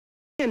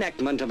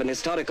Enactment of an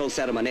historical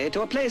ceremony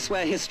to a place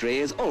where history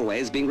is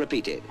always being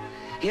repeated.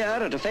 Here,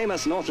 at a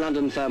famous North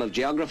London firm of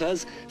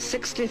geographers,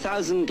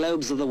 60,000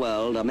 globes of the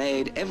world are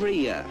made every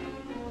year.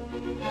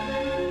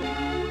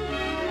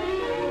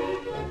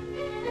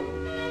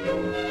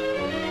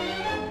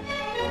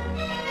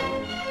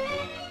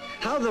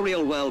 How the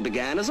real world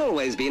began has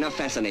always been a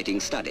fascinating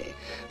study,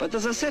 but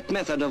there's a set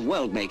method of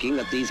world making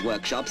at these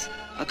workshops,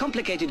 a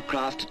complicated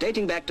craft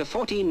dating back to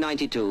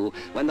 1492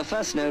 when the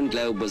first known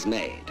globe was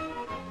made.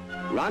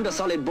 Round a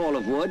solid ball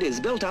of wood is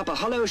built up a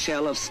hollow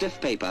shell of stiff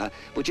paper,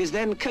 which is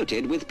then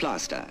coated with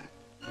plaster.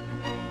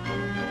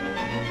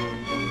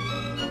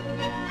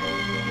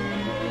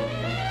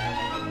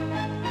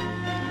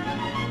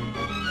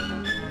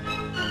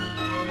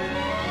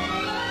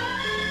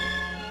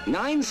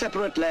 Nine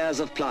separate layers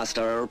of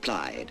plaster are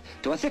applied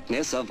to a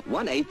thickness of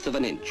 1/8 of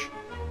an inch.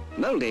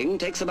 Moulding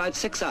takes about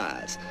 6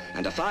 hours,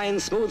 and a fine,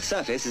 smooth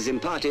surface is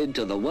imparted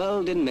to the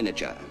world in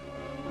miniature.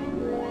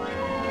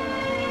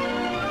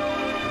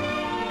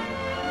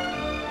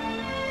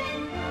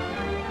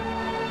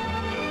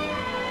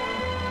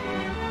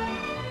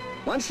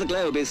 Once the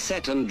globe is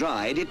set and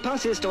dried, it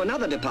passes to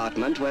another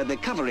department where the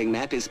covering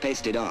map is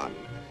pasted on.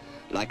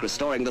 Like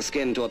restoring the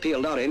skin to a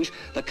peeled orange,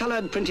 the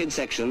coloured printed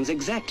sections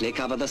exactly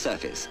cover the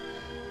surface.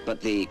 But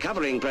the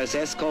covering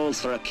process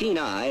calls for a keen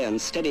eye and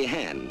steady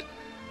hand.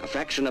 A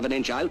fraction of an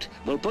inch out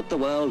will put the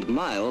world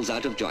miles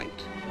out of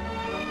joint.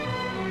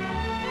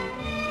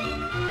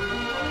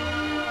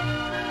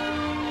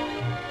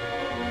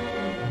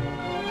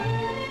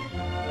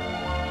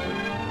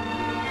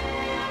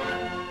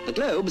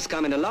 The globes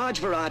come in a large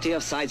variety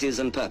of sizes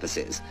and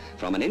purposes,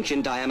 from an inch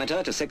in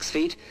diameter to 6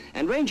 feet,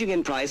 and ranging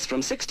in price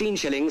from 16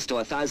 shillings to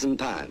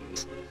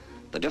 £1,000.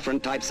 The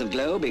different types of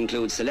globe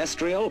include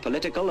celestial,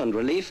 political and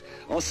relief,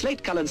 or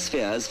slate-coloured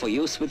spheres for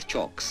use with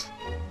chalks.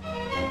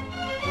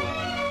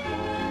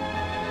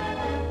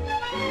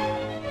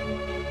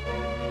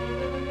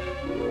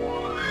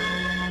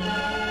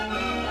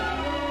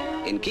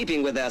 In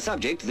keeping with their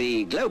subject,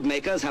 the globe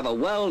makers have a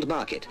world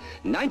market.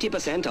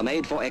 90% are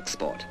made for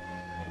export.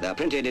 They're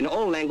printed in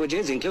all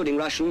languages, including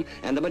Russian,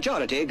 and the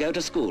majority go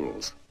to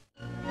schools.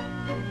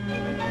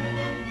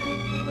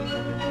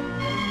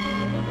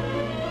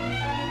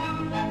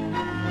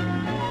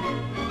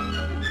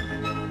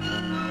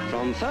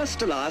 From first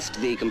to last,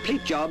 the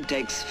complete job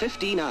takes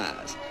 15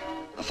 hours.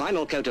 A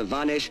final coat of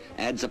varnish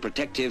adds a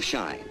protective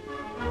shine.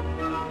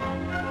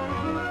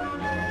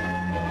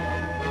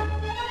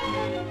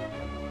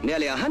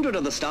 Nearly 100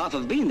 of the staff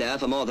have been there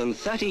for more than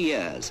 30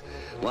 years.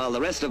 While the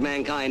rest of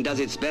mankind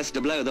does its best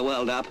to blow the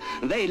world up,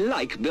 they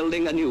like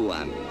building a new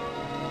one.